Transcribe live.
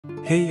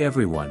Hey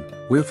everyone,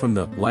 we're from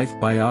the Life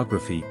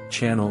Biography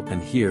channel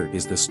and here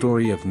is the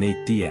story of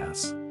Nate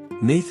Diaz.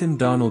 Nathan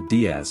Donald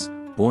Diaz,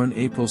 born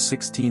April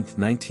 16,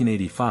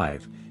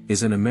 1985,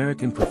 is an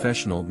American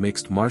professional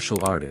mixed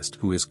martial artist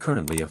who is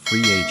currently a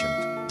free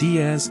agent.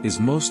 Diaz is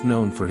most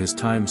known for his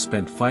time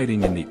spent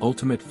fighting in the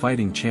Ultimate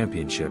Fighting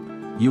Championship,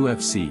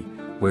 UFC,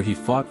 where he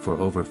fought for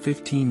over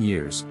 15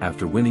 years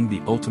after winning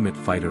the Ultimate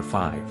Fighter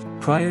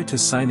 5. Prior to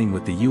signing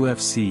with the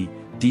UFC,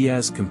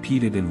 Diaz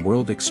competed in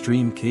World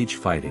Extreme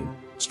Cagefighting,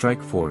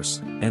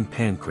 Strikeforce, and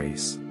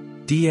Pancrase.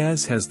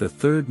 Diaz has the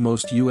third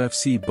most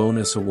UFC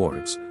bonus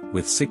awards,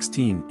 with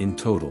 16 in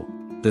total.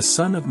 The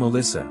son of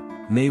Melissa,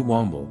 née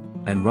Womble,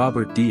 and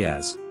Robert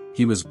Diaz,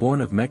 he was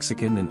born of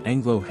Mexican and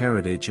Anglo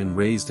heritage and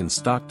raised in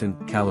Stockton,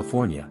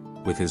 California,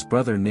 with his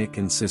brother Nick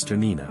and sister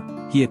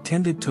Nina. He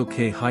attended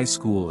Tokay High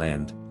School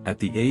and, at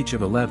the age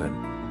of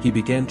 11, he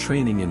began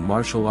training in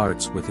martial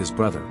arts with his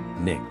brother,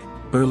 Nick.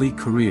 Early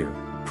career.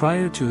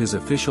 Prior to his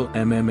official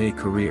MMA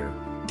career,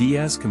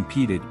 Diaz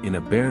competed in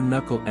a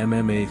bare-knuckle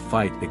MMA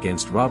fight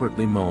against Robert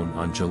Limon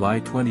on July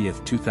 20,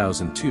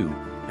 2002,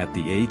 at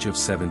the age of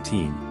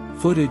 17.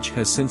 Footage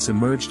has since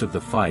emerged of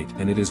the fight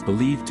and it is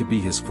believed to be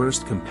his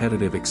first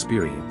competitive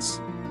experience.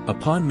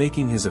 Upon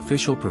making his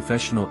official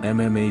professional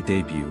MMA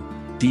debut,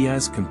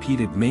 Diaz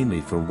competed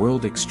mainly for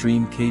World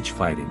Extreme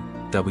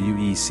Cagefighting,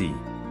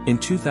 WEC. In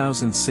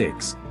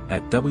 2006,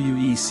 at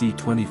WEC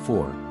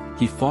 24,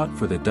 he fought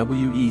for the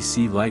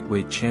WEC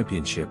Lightweight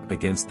Championship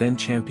against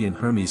then-champion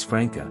Hermes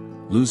Franca,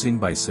 losing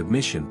by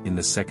submission in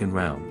the second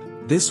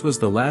round. This was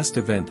the last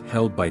event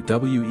held by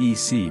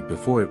WEC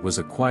before it was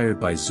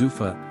acquired by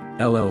Zuffa,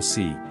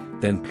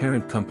 LLC, then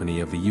parent company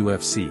of the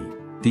UFC.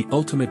 The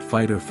Ultimate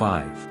Fighter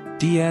 5.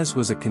 Diaz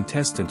was a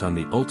contestant on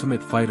the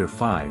Ultimate Fighter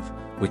 5,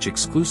 which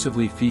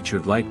exclusively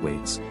featured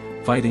lightweights,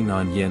 fighting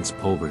on Jens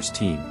Pulver's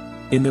team.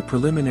 In the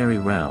preliminary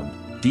round,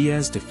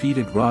 Diaz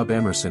defeated Rob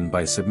Emerson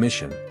by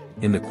submission.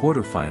 In the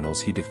quarterfinals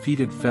he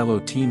defeated fellow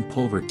Team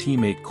Pulver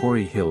teammate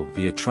Corey Hill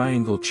via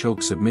triangle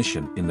choke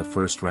submission in the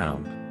first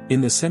round.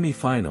 In the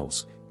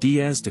semi-finals,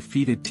 Diaz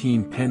defeated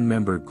Team Penn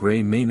member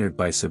Gray Maynard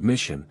by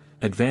submission,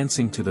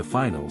 advancing to the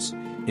finals,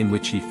 in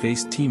which he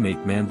faced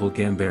teammate Manvel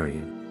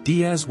Gambarian.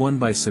 Diaz won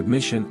by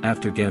submission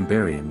after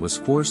Gambarian was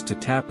forced to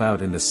tap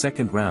out in the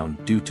second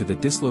round due to the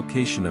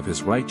dislocation of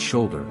his right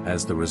shoulder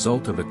as the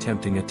result of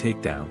attempting a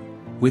takedown.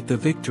 With the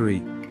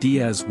victory,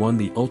 Diaz won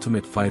the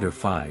Ultimate Fighter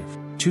 5.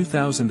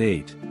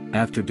 2008,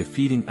 after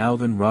defeating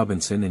Alvin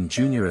Robinson and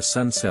Junior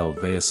Asuncel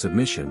via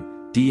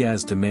submission,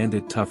 Diaz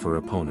demanded tougher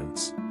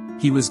opponents.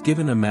 He was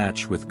given a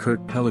match with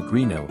Kurt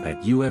Pellegrino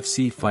at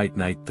UFC Fight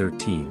Night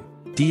 13.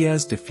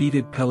 Diaz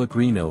defeated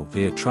Pellegrino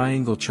via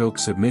triangle choke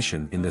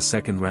submission in the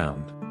second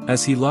round.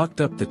 As he locked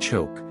up the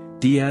choke,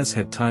 Diaz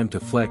had time to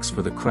flex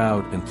for the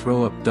crowd and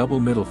throw up double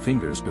middle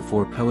fingers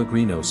before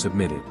Pellegrino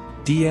submitted.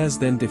 Diaz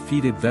then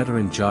defeated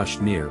veteran Josh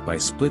Neer by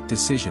split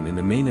decision in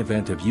the main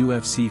event of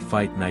UFC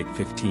Fight Night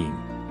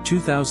 15.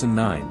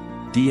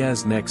 2009,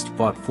 Diaz next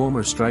fought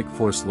former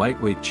Strikeforce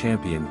lightweight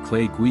champion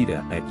Clay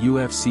Guida at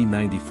UFC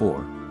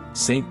 94,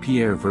 St.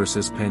 Pierre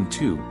vs. Penn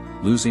 2,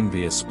 losing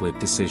via split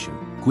decision.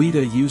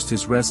 Guida used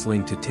his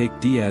wrestling to take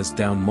Diaz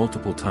down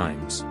multiple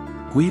times.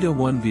 Guida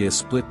won via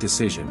split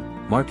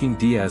decision, marking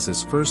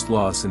Diaz's first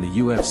loss in the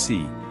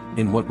UFC,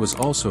 in what was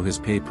also his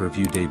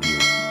pay-per-view debut.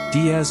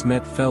 Diaz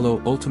met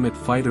fellow Ultimate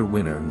Fighter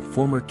winner and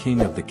former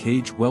King of the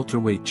Cage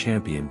welterweight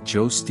champion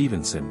Joe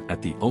Stevenson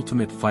at the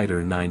Ultimate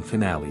Fighter 9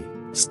 finale.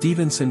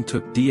 Stevenson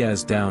took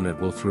Diaz down at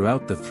will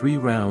throughout the 3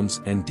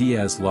 rounds and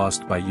Diaz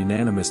lost by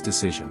unanimous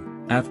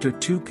decision. After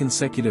 2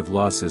 consecutive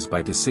losses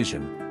by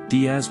decision,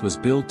 Diaz was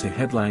billed to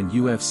headline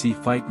UFC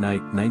Fight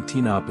Night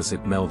 19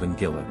 opposite Melvin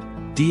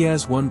Gillett.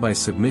 Diaz won by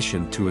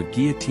submission to a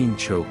guillotine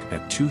choke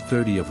at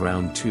 2:30 of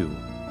round 2.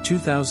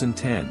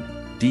 2010.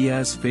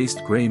 Diaz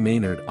faced Gray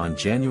Maynard on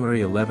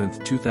January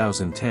 11,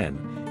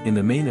 2010, in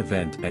the main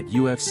event at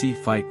UFC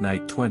Fight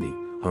Night 20,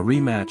 a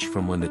rematch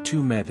from when the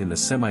two met in the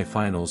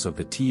semi-finals of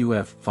the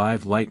TUF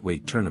 5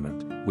 lightweight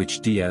tournament,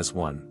 which Diaz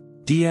won.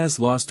 Diaz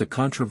lost a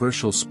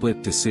controversial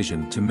split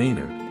decision to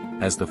Maynard,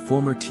 as the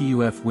former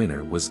TUF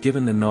winner was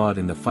given the nod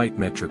in the fight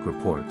metric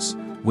reports,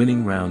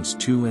 winning rounds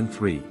 2 and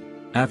 3.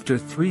 After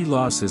 3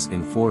 losses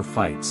in 4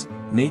 fights,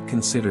 Nate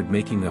considered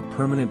making a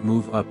permanent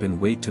move up in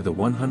weight to the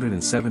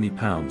 170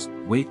 pounds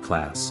weight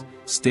class,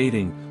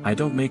 stating, "I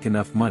don't make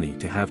enough money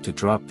to have to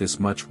drop this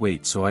much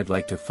weight, so I'd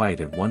like to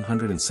fight at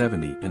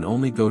 170 and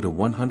only go to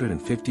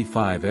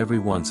 155 every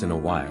once in a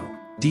while."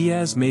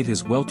 Diaz made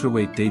his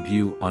welterweight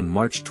debut on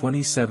March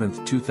 27,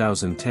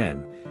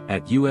 2010,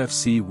 at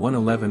UFC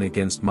 111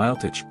 against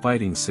Miltich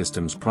Fighting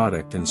Systems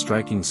product and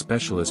striking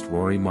specialist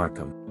Rory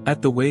Markham.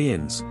 At the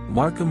weigh-ins,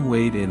 Markham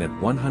weighed in at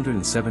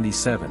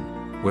 177.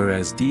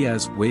 Whereas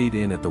Diaz weighed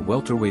in at the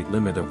welterweight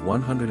limit of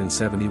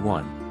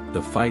 171,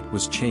 the fight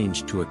was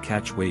changed to a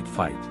catchweight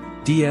fight.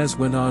 Diaz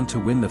went on to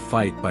win the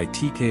fight by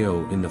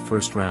TKO in the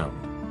first round.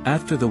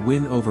 After the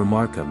win over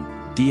Markham,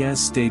 Diaz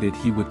stated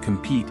he would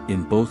compete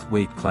in both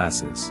weight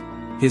classes.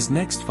 His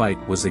next fight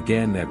was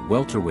again at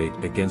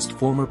welterweight against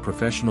former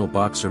professional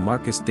boxer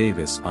Marcus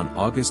Davis on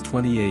August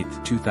 28,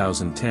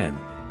 2010,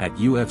 at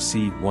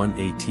UFC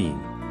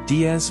 118.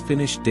 Diaz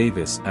finished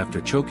Davis after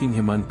choking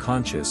him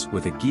unconscious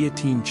with a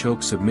guillotine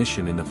choke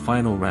submission in the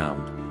final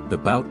round. The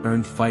bout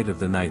earned Fight of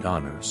the Night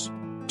honors.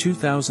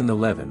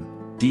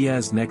 2011,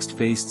 Diaz next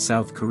faced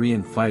South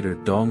Korean fighter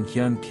Dong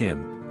Hyun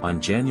Kim on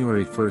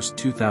January 1,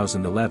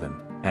 2011,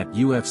 at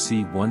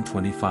UFC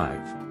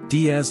 125.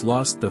 Diaz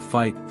lost the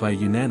fight via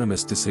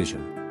unanimous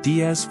decision.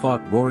 Diaz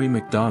fought Rory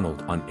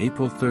MacDonald on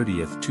April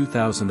 30,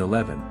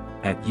 2011,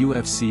 at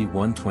UFC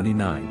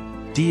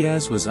 129.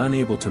 Diaz was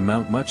unable to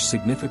mount much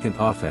significant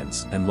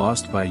offense and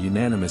lost by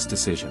unanimous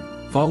decision.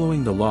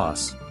 Following the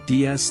loss,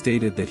 Diaz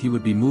stated that he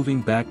would be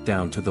moving back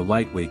down to the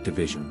lightweight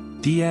division.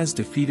 Diaz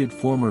defeated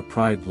former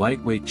Pride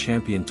lightweight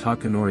champion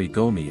Takanori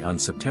Gomi on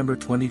September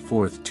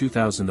 24,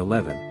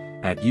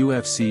 2011, at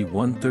UFC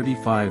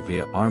 135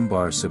 via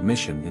armbar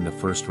submission in the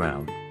first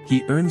round.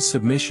 He earned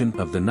Submission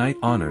of the Night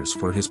honors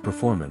for his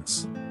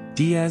performance.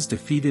 Diaz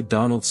defeated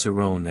Donald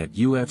Cerrone at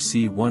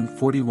UFC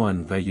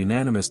 141 via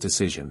unanimous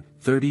decision,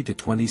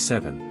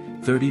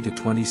 30-27,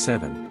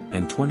 30-27,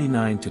 and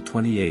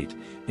 29-28,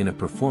 in a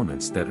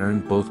performance that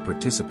earned both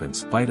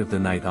participants Fight of the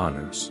Night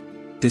honors.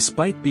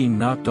 Despite being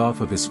knocked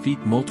off of his feet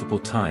multiple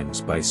times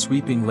by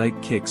sweeping leg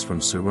kicks from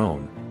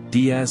Cerrone,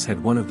 Diaz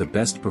had one of the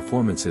best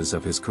performances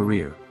of his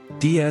career.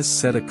 Diaz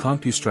set a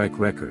CompuStrike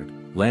record,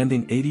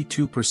 landing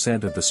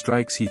 82% of the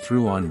strikes he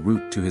threw en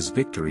route to his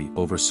victory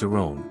over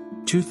Cerrone.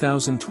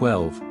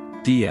 2012,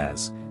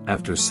 Diaz,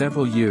 after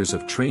several years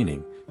of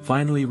training,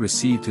 finally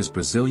received his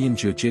Brazilian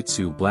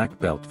Jiu-Jitsu black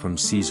belt from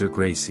Cesar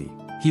Gracie.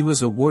 He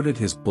was awarded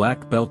his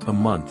black belt a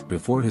month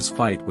before his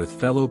fight with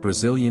fellow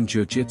Brazilian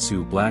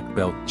Jiu-Jitsu black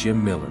belt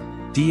Jim Miller.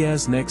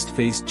 Diaz next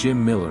faced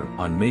Jim Miller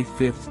on May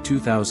 5,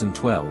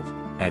 2012,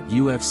 at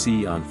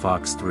UFC on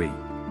Fox 3.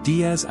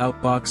 Diaz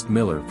outboxed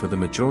Miller for the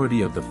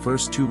majority of the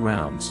first 2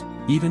 rounds,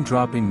 even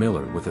dropping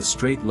Miller with a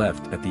straight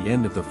left at the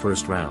end of the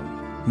first round.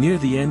 Near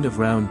the end of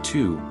round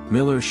 2,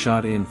 Miller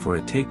shot in for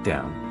a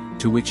takedown,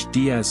 to which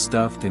Diaz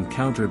stuffed and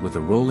countered with a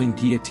rolling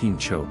guillotine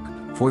choke,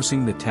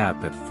 forcing the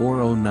tap at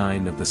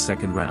 4:09 of the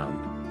second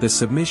round. The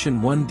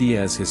submission won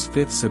Diaz his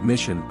 5th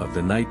Submission of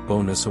the Night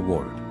bonus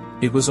award.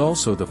 It was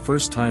also the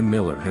first time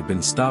Miller had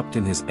been stopped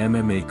in his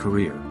MMA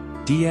career.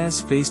 Diaz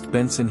faced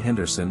Benson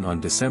Henderson on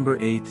December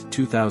 8,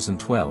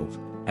 2012,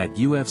 at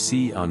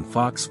UFC on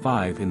Fox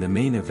 5 in the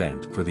main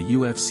event for the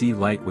UFC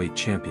lightweight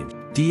championship.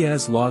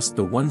 Diaz lost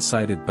the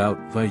one-sided bout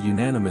via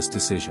unanimous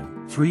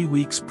decision. 3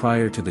 weeks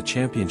prior to the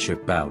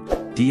championship bout,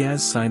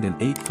 Diaz signed an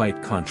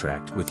 8-fight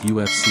contract with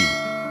UFC.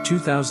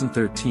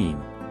 2013,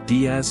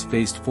 Diaz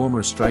faced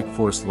former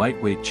Strikeforce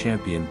lightweight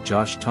champion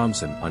Josh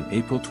Thompson on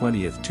April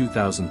 20,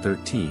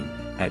 2013,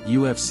 at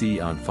UFC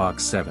on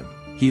Fox 7.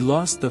 He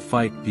lost the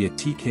fight via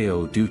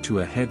TKO due to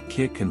a head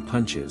kick and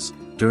punches,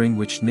 during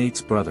which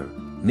Nate's brother,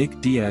 Nick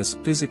Diaz,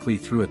 physically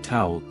threw a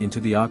towel into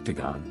the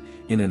octagon,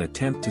 in an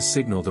attempt to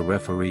signal the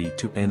referee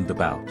to end the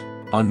bout.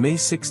 On May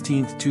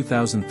 16,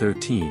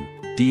 2013,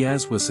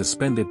 Diaz was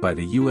suspended by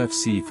the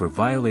UFC for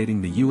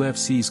violating the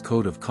UFC's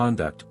code of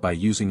conduct by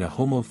using a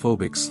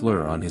homophobic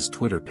slur on his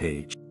Twitter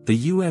page.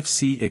 The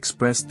UFC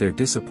expressed their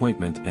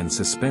disappointment and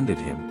suspended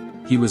him.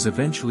 He was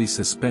eventually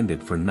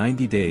suspended for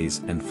 90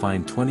 days and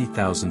fined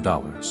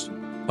 $20,000.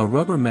 A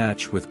rubber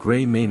match with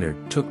Gray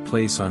Maynard took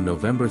place on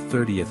November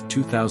 30,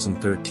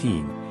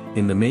 2013,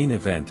 in the main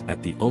event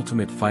at the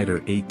Ultimate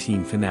Fighter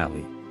 18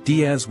 finale.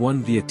 Diaz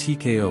won via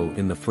TKO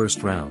in the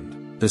first round.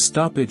 The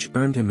stoppage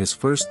earned him his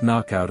first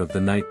knockout of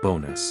the night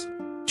bonus.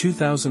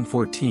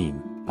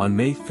 2014, on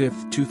May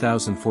 5,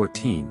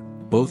 2014,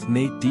 both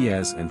Nate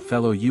Diaz and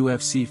fellow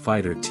UFC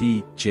fighter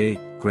T.J.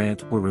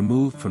 Grant were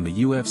removed from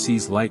the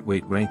UFC's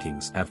lightweight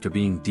rankings after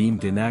being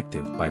deemed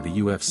inactive by the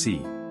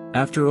UFC.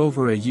 After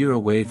over a year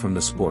away from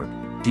the sport,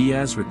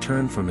 Diaz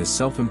returned from his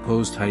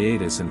self-imposed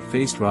hiatus and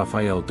faced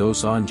Rafael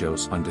dos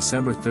Anjos on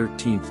December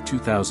 13,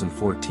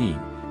 2014,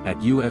 at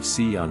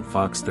UFC on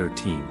Fox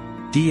 13.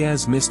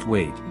 Diaz missed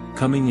weight,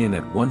 coming in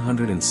at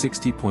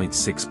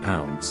 160.6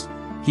 pounds.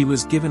 He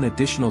was given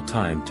additional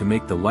time to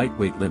make the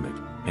lightweight limit,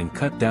 and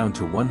cut down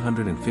to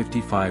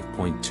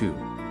 155.2.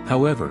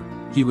 However,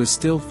 he was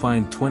still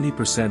fined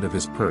 20% of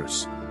his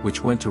purse,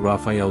 which went to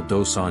Rafael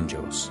dos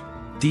Anjos.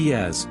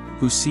 Diaz,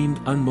 who seemed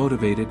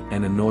unmotivated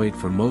and annoyed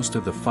for most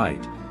of the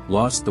fight,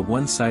 lost the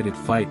one-sided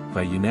fight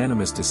by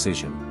unanimous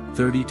decision,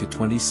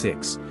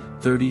 30-26,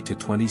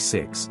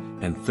 30-26,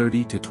 and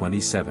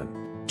 30-27.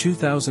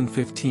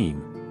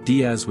 2015,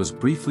 Diaz was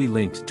briefly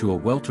linked to a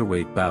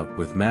welterweight bout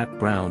with Matt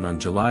Brown on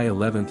July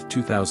 11,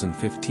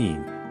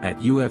 2015, at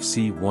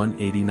UFC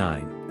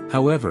 189.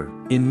 However,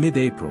 in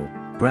mid-April,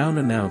 Brown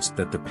announced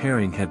that the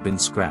pairing had been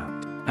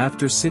scrapped.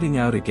 After sitting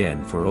out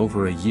again for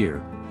over a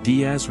year,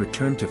 Diaz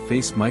returned to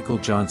face Michael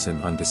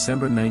Johnson on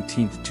December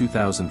 19,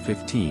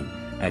 2015,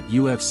 at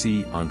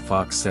UFC on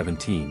Fox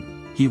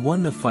 17. He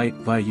won the fight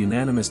via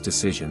unanimous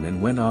decision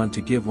and went on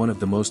to give one of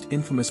the most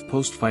infamous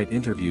post-fight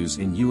interviews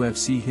in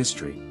UFC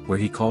history, where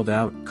he called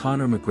out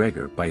Conor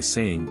McGregor by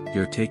saying,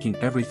 "You're taking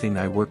everything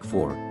I work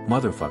for,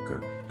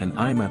 motherfucker, and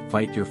I'ma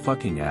fight your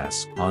fucking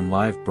ass," on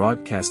live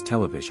broadcast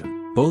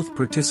television. Both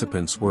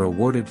participants were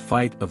awarded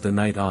Fight of the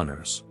Night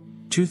honors.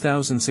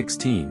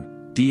 2016,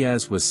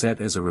 Diaz was set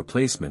as a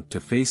replacement to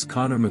face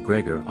Conor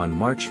McGregor on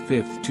March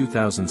 5,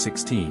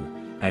 2016,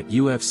 at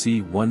UFC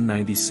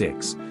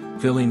 196,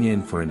 filling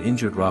in for an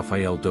injured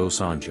Rafael dos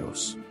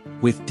Anjos.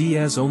 With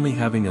Diaz only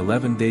having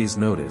 11 days'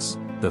 notice,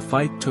 the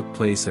fight took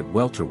place at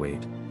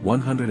welterweight,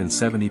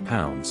 170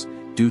 pounds,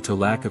 due to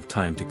lack of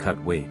time to cut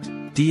weight.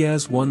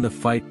 Diaz won the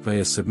fight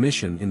via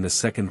submission in the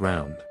second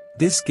round.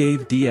 This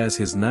gave Diaz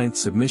his 9th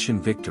submission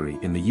victory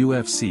in the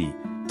UFC,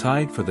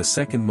 tied for the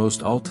second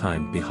most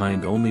all-time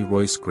behind only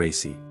Royce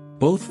Gracie.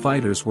 Both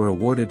fighters were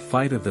awarded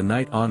Fight of the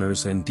Night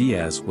honors, and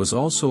Diaz was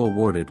also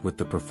awarded with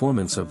the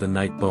Performance of the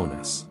Night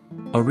bonus.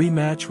 A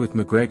rematch with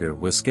McGregor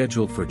was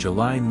scheduled for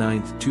July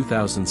 9,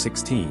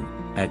 2016,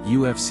 at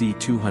UFC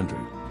 200.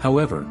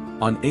 However,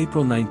 on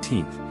April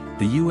 19,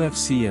 the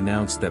UFC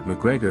announced that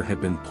McGregor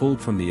had been pulled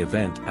from the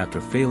event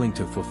after failing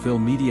to fulfill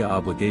media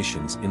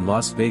obligations in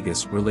Las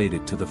Vegas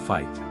related to the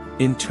fight.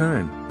 In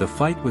turn, the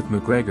fight with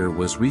McGregor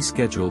was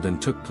rescheduled and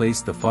took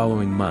place the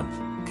following month,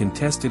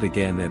 contested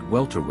again at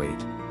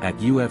welterweight, at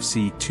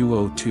UFC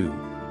 202.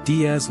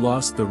 Diaz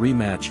lost the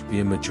rematch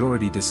via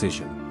majority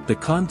decision. The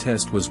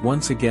contest was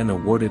once again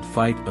awarded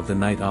Fight of the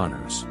Night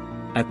honors.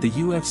 At the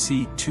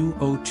UFC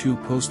 202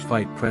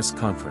 post-fight press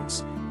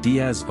conference,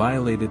 Diaz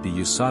violated the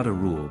USADA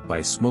rule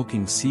by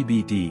smoking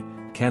CBD,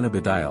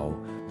 cannabidiol,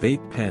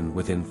 vape pen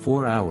within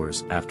 4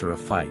 hours after a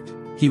fight.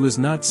 He was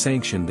not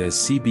sanctioned as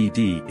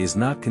CBD is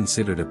not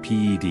considered a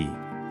PED.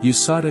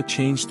 USADA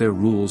changed their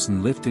rules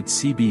and lifted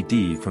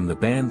CBD from the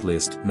banned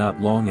list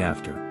not long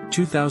after.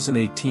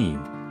 2018,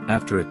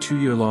 after a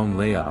 2-year-long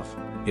layoff,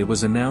 it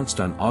was announced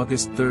on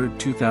August 3,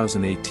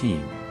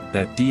 2018,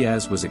 that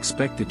Diaz was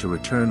expected to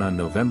return on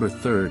November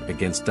 3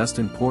 against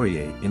Dustin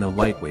Poirier in a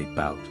lightweight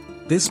bout.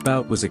 This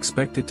bout was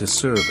expected to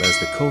serve as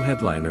the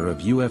co-headliner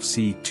of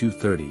UFC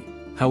 230.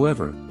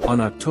 However,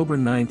 on October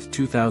 9,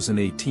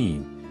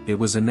 2018, it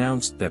was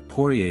announced that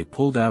Poirier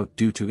pulled out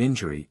due to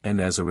injury, and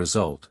as a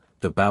result,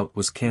 the bout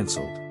was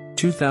cancelled.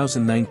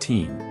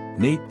 2019,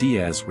 Nate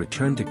Diaz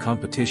returned to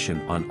competition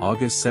on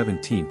August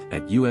 17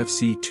 at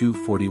UFC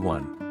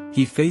 241.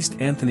 He faced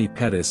Anthony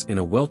Pettis in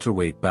a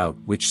welterweight bout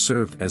which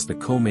served as the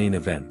co-main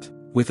event.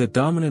 With a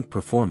dominant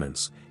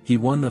performance, he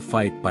won the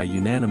fight by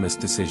unanimous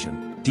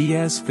decision.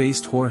 Diaz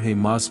faced Jorge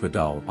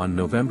Masvidal on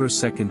November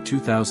 2,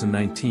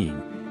 2019,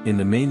 in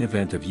the main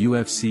event of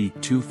UFC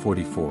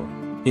 244.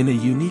 In a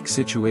unique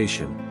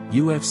situation,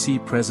 UFC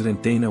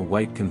President Dana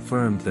White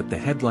confirmed that the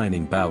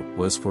headlining bout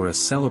was for a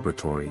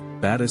celebratory,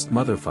 baddest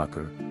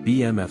motherfucker,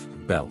 BMF,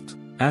 belt.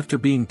 After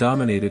being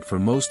dominated for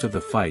most of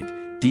the fight,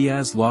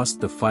 Diaz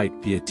lost the fight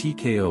via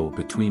TKO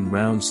between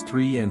rounds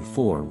 3 and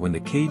 4 when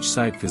the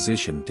cage-side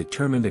physician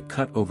determined a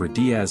cut over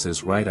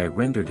Diaz's right eye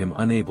rendered him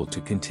unable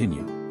to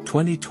continue.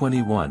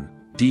 2021,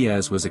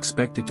 Diaz was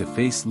expected to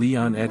face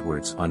Leon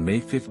Edwards on May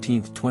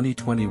 15,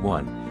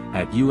 2021,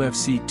 at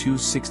UFC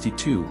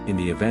 262 in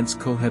the event's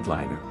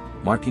co-headliner,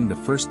 marking the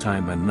first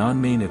time a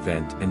non-main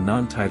event and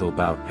non-title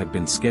bout had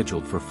been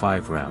scheduled for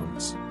 5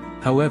 rounds.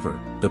 However,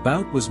 the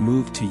bout was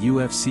moved to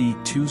UFC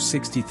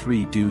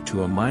 263 due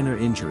to a minor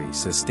injury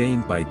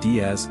sustained by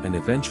Diaz and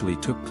eventually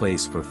took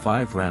place for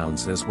 5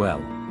 rounds as well.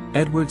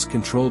 Edwards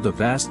controlled a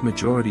vast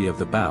majority of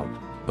the bout,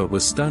 but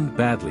was stunned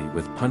badly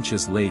with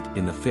punches late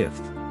in the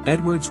 5th.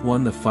 Edwards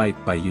won the fight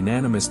by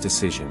unanimous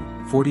decision,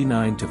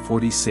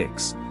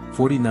 49-46,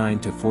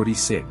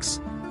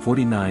 49-46,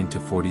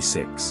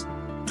 49-46.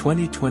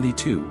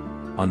 2022,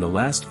 on the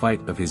last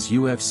fight of his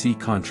UFC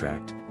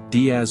contract,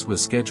 Diaz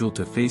was scheduled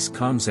to face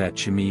Khamzat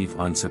Chimaev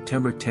on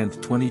September 10,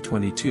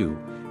 2022,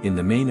 in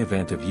the main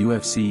event of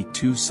UFC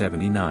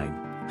 279.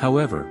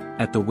 However,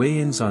 at the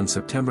weigh-ins on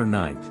September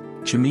 9,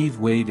 Chimaev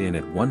weighed in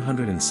at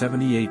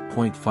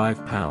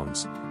 178.5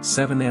 pounds,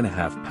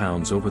 7.5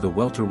 pounds over the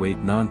welterweight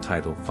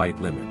non-title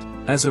fight limit.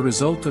 As a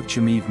result of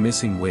Chimaev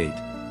missing weight,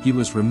 he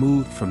was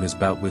removed from his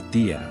bout with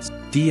Diaz.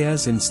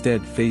 Diaz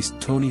instead faced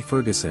Tony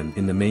Ferguson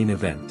in the main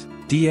event.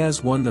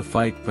 Diaz won the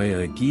fight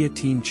via a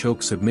guillotine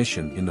choke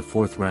submission in the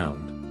 4th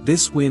round.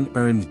 This win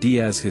earned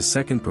Diaz his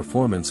 2nd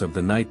Performance of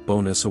the Night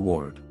bonus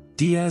award.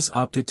 Diaz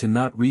opted to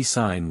not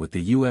re-sign with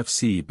the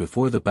UFC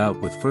before the bout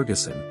with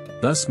Ferguson,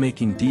 thus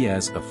making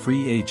Diaz a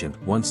free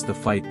agent once the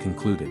fight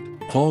concluded.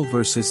 Paul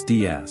vs.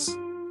 Diaz.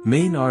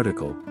 Main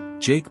article,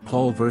 Jake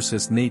Paul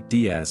vs. Nate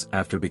Diaz.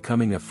 After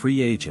becoming a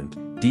free agent,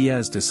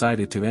 Diaz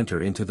decided to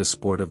enter into the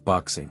sport of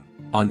boxing.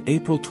 On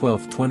April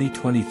 12,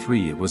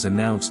 2023 it was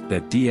announced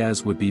that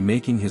Diaz would be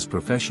making his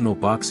professional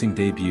boxing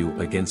debut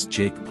against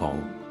Jake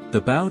Paul. The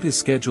bout is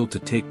scheduled to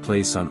take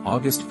place on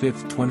August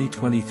 5,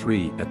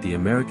 2023 at the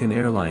American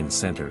Airlines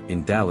Center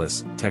in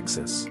Dallas,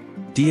 Texas.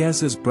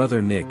 Diaz's brother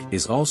Nick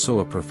is also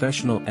a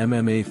professional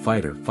MMA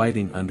fighter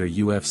fighting under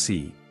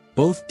UFC.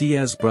 Both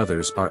Diaz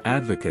brothers are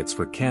advocates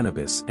for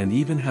cannabis and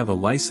even have a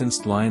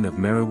licensed line of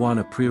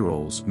marijuana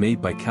pre-rolls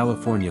made by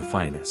California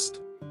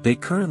Finest. They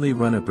currently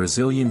run a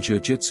Brazilian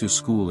jiu-jitsu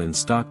school in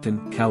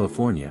Stockton,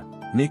 California,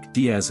 Nick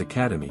Diaz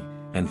Academy,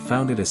 and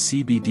founded a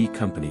CBD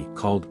company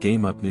called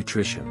Game Up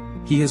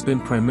Nutrition. He has been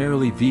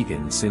primarily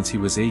vegan since he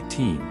was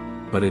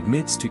 18, but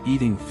admits to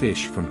eating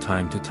fish from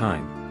time to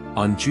time.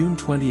 On June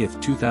 20,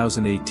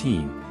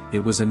 2018, it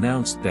was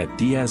announced that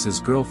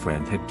Diaz's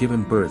girlfriend had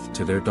given birth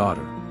to their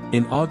daughter.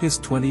 In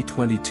August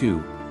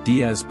 2022,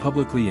 Diaz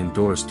publicly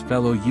endorsed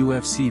fellow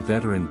UFC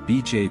veteran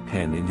BJ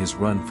Penn in his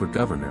run for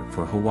governor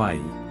for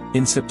Hawaii.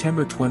 In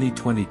September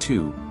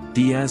 2022,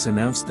 Diaz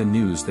announced the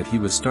news that he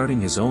was starting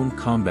his own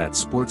combat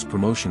sports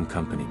promotion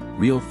company,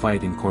 Real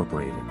Fight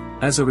Incorporated.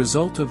 As a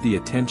result of the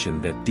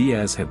attention that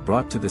Diaz had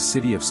brought to the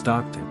city of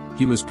Stockton,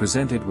 he was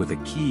presented with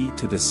a key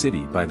to the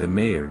city by the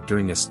mayor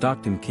during a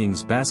Stockton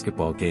Kings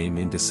basketball game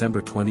in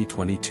December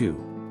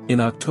 2022.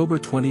 In October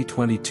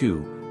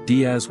 2022,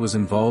 Diaz was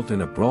involved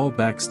in a brawl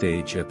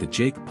backstage at the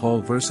Jake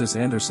Paul vs.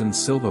 Anderson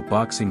Silva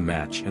boxing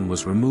match and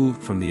was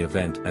removed from the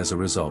event as a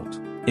result.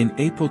 In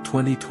April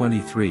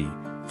 2023,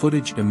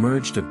 footage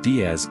emerged of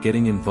Diaz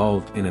getting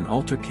involved in an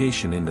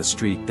altercation in the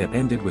street that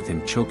ended with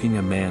him choking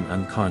a man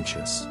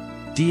unconscious.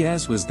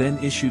 Diaz was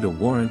then issued a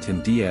warrant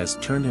and Diaz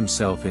turned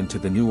himself into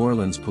the New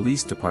Orleans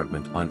Police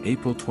Department on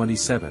April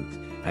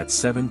 27 at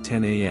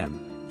 7:10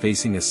 a.m.,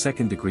 facing a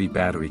second-degree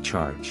battery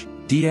charge.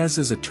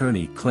 Diaz's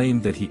attorney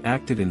claimed that he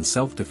acted in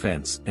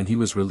self-defense and he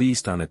was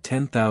released on a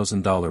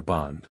 $10,000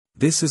 bond.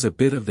 This is a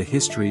bit of the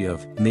history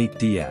of Nate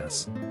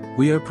Diaz.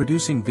 We are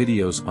producing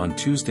videos on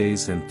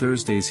Tuesdays and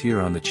Thursdays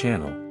here on the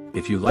channel.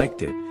 If you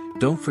liked it,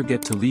 don't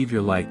forget to leave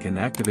your like and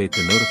activate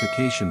the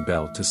notification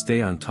bell to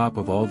stay on top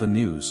of all the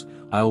news.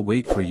 I'll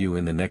wait for you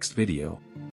in the next video.